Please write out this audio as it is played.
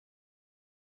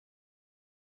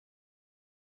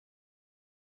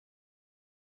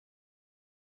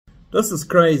This is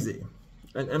crazy.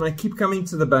 And I keep coming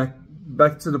to the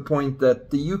back to the point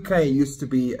that the UK used to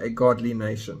be a godly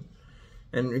nation.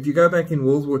 And if you go back in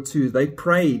World War II, they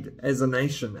prayed as a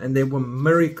nation, and there were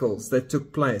miracles that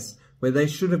took place where they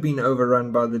should have been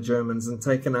overrun by the Germans and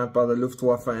taken out by the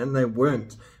Luftwaffe, and they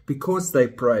weren't, because they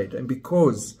prayed and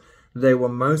because they were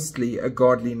mostly a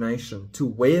godly nation. To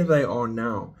where they are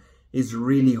now is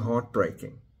really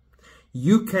heartbreaking.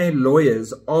 UK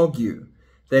lawyers argue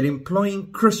that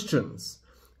employing Christians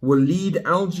will lead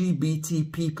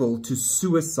LGBT people to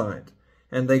suicide,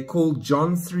 and they call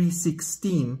John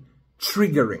 3:16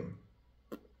 triggering.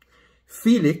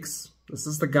 Felix, this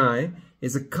is the guy,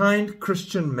 is a kind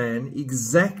Christian man,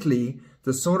 exactly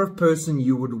the sort of person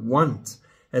you would want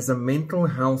as a mental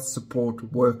health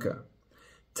support worker.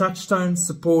 Touchstone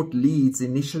Support Leads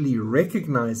initially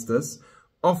recognized this,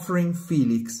 offering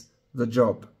Felix the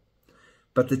job.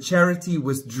 But the charity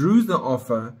withdrew the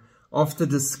offer after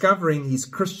discovering his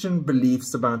Christian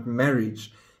beliefs about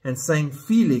marriage and saying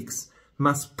Felix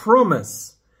must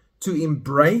promise to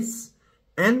embrace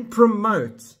and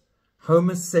promote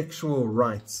homosexual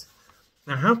rights.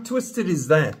 Now, how twisted is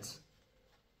that?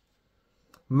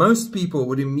 Most people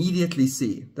would immediately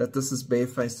see that this is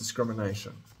barefaced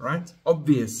discrimination, right?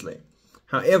 Obviously.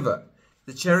 However,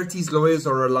 the charity's lawyers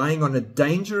are relying on a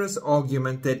dangerous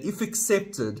argument that, if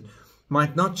accepted,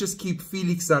 might not just keep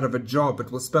Felix out of a job, it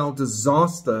will spell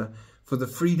disaster for the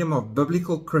freedom of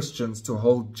biblical Christians to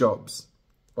hold jobs.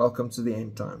 Welcome to the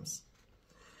end times.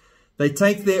 They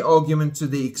take their argument to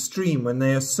the extreme when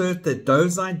they assert that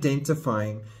those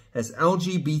identifying as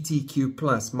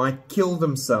LGBTQ+ might kill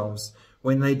themselves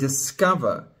when they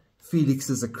discover Felix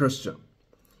is a Christian.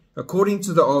 According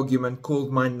to the argument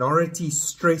called minority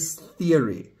stress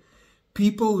theory,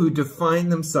 people who define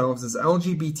themselves as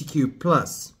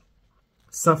LGBTQ+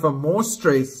 suffer more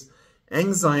stress,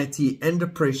 anxiety, and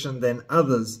depression than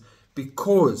others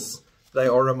because they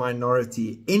are a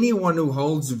minority. Anyone who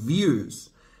holds views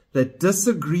that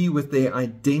disagree with their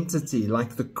identity,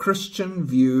 like the Christian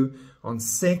view on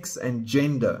sex and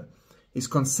gender, is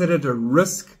considered a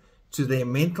risk to their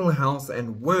mental health,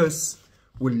 and worse,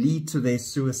 will lead to their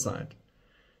suicide.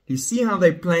 You see how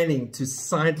they're planning to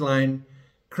sideline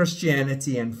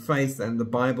Christianity and faith and the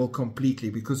Bible completely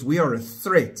because we are a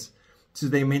threat to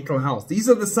their mental health. These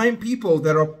are the same people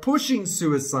that are pushing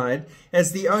suicide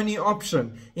as the only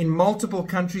option in multiple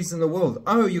countries in the world.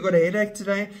 Oh, you got a headache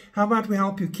today? How about we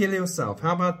help you kill yourself?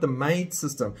 How about the MAID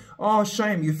system? Oh,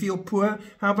 shame, you feel poor?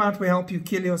 How about we help you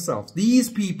kill yourself? These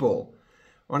people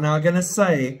are now going to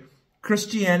say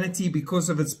Christianity, because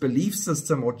of its belief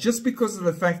system or just because of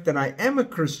the fact that I am a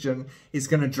Christian, is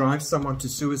going to drive someone to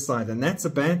suicide. And that's a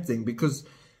bad thing, because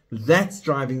that's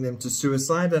driving them to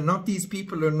suicide, and not these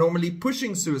people who are normally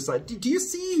pushing suicide. Do you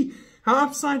see how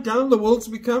upside down the world's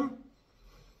become?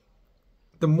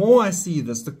 The more I see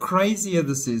this, the crazier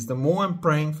this is. The more I'm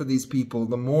praying for these people,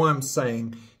 the more I'm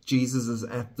saying Jesus is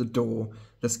at the door.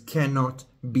 This cannot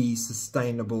be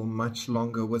sustainable much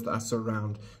longer with us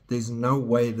around. There's no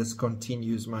way this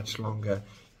continues much longer.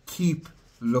 Keep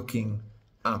looking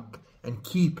up and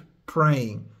keep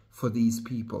praying for these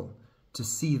people to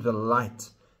see the light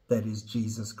that is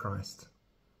Jesus Christ.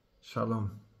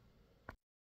 Shalom.